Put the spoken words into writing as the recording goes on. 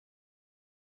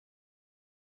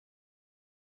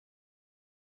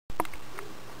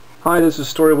Hi, this is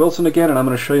Story Wilson again, and I'm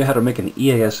going to show you how to make an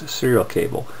EAS serial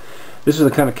cable. This is the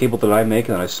kind of cable that I make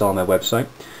and that I sell on my website.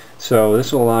 So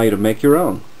this will allow you to make your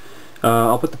own.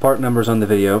 I'll put the part numbers on the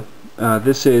video.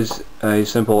 This is a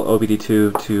simple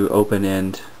OBD2 to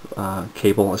open-end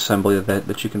cable assembly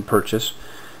that you can purchase.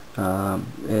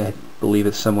 I believe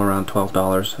it's somewhere around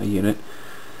 $12 a unit.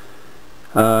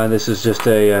 This is just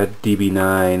a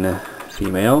DB9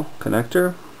 female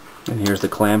connector, and here's the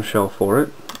clamshell for it.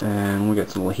 And we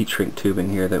got some little heat shrink tubing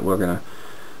here that we're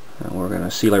gonna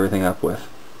seal everything up with.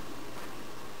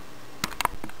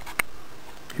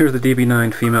 Here's the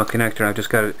DB9 female connector. I've just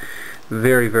got it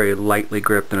very, very lightly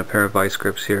gripped in a pair of vice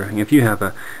grips here. And if you have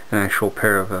an actual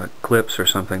pair of clips or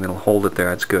something that'll hold it there,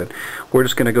 that's good. We're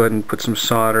just gonna go ahead and put some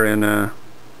solder in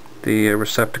the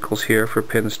receptacles here for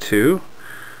pins 2,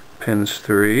 pins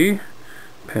 3,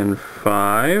 pin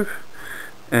 5,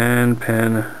 and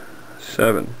pin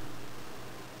 7.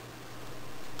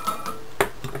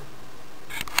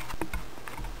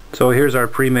 So here's our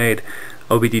pre-made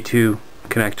OBD2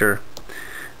 connector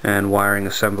and wiring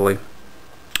assembly.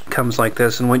 Comes like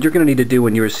this, and what you're going to need to do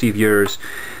when you receive yours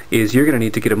is you're going to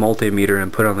need to get a multimeter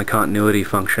and put on the continuity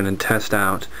function and test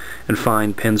out and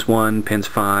find pins 1, pins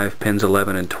 5, pins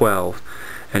 11, and 12,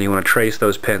 and you want to trace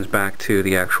those pins back to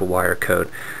the actual wire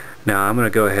code. Now I'm going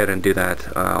to go ahead and do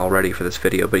that already for this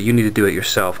video, but you need to do it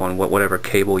yourself on whatever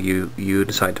cable you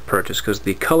decide to purchase, because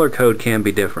the color code can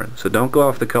be different. So don't go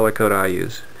off the color code I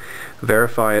use.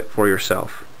 Verify it for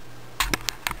yourself.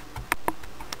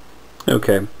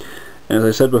 Okay, as I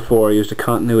said before, I used a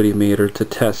continuity meter to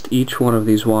test each one of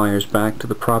these wires back to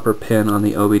the proper pin on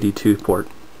the OBD2 port.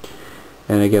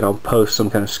 And again, I'll post some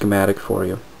kind of schematic for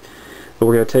you. But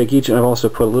we're going to take each, and I've also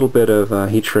put a little bit of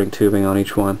heat shrink tubing on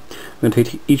each one. We're going to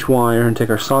take each wire and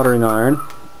take our soldering iron,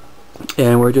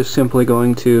 and we're just simply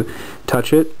going to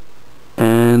touch it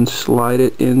and slide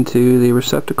it into the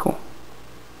receptacle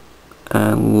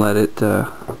and let it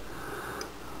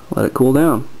cool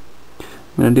down.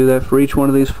 I'm going to do that for each one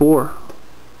of these 4.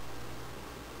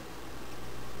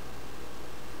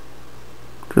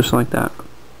 Just like that.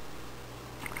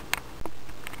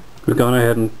 We've gone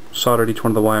ahead and soldered each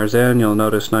one of the wires in. You'll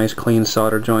notice nice clean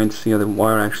solder joints. The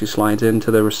wire actually slides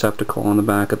into the receptacle on the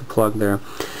back of the plug there.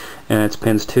 And it's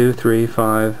pins 2, 3,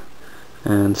 5,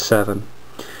 and 7.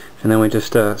 And then we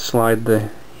just slide the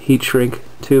heat shrink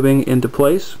tubing into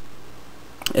place.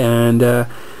 And I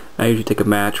usually take a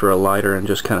match or a lighter and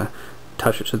just kind of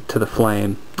touch it to the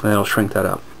flame, and it'll shrink that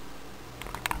up.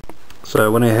 So I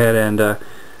went ahead and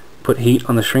put heat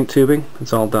on the shrink tubing.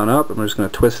 It's all done up. I'm just going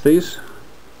to twist these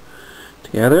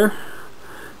together,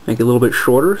 make it a little bit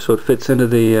shorter so it fits into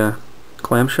the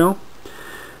clamshell.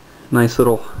 Nice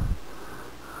little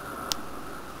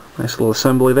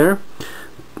assembly there.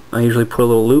 I usually put a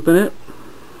little loop in it,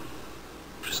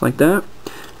 just like that.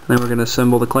 And then we're going to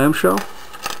assemble the clamshell.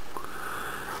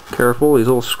 Careful, these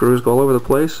little screws go all over the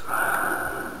place.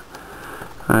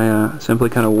 I simply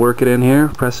kind of work it in here,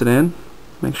 press it in,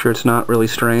 make sure it's not really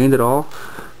strained at all.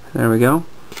 There we go.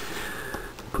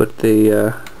 Put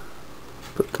the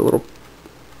little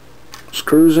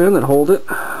screws in that hold it.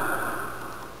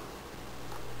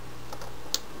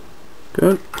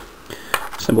 Good.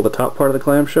 Assemble the top part of the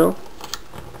clamshell.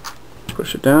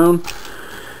 Push it down.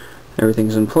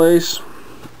 Everything's in place.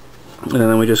 And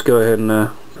then we just go ahead and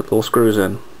put the little screws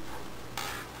in.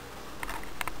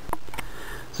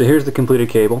 So here's the completed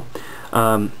cable.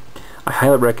 I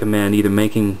highly recommend either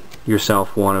making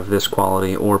yourself one of this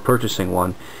quality or purchasing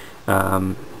one.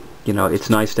 You know, it's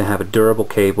nice to have a durable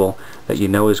cable that you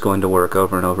know is going to work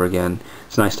over and over again.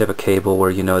 It's nice to have a cable where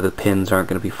you know the pins aren't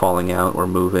going to be falling out or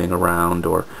moving around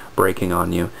or breaking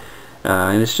on you.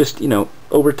 And it's just, you know,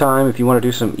 over time, if you want to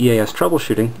do some EAS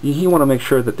troubleshooting, you want to make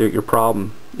sure that your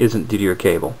problem isn't due to your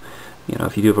cable. You know,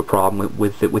 if you do have a problem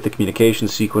with the communication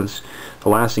sequence, the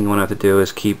last thing you want to have to do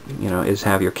is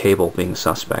have your cable being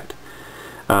suspect.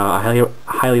 I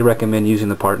highly recommend using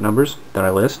the part numbers that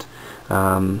I list.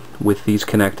 With these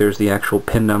connectors, the actual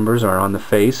pin numbers are on the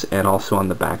face and also on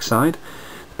the back side.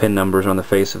 The pin numbers are on the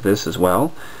face of this as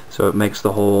well, so it makes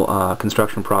the whole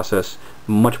construction process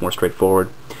much more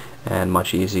straightforward and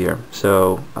much easier.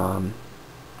 So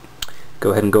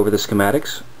go ahead and go over the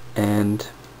schematics and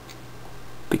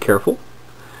be careful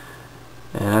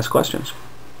and ask questions.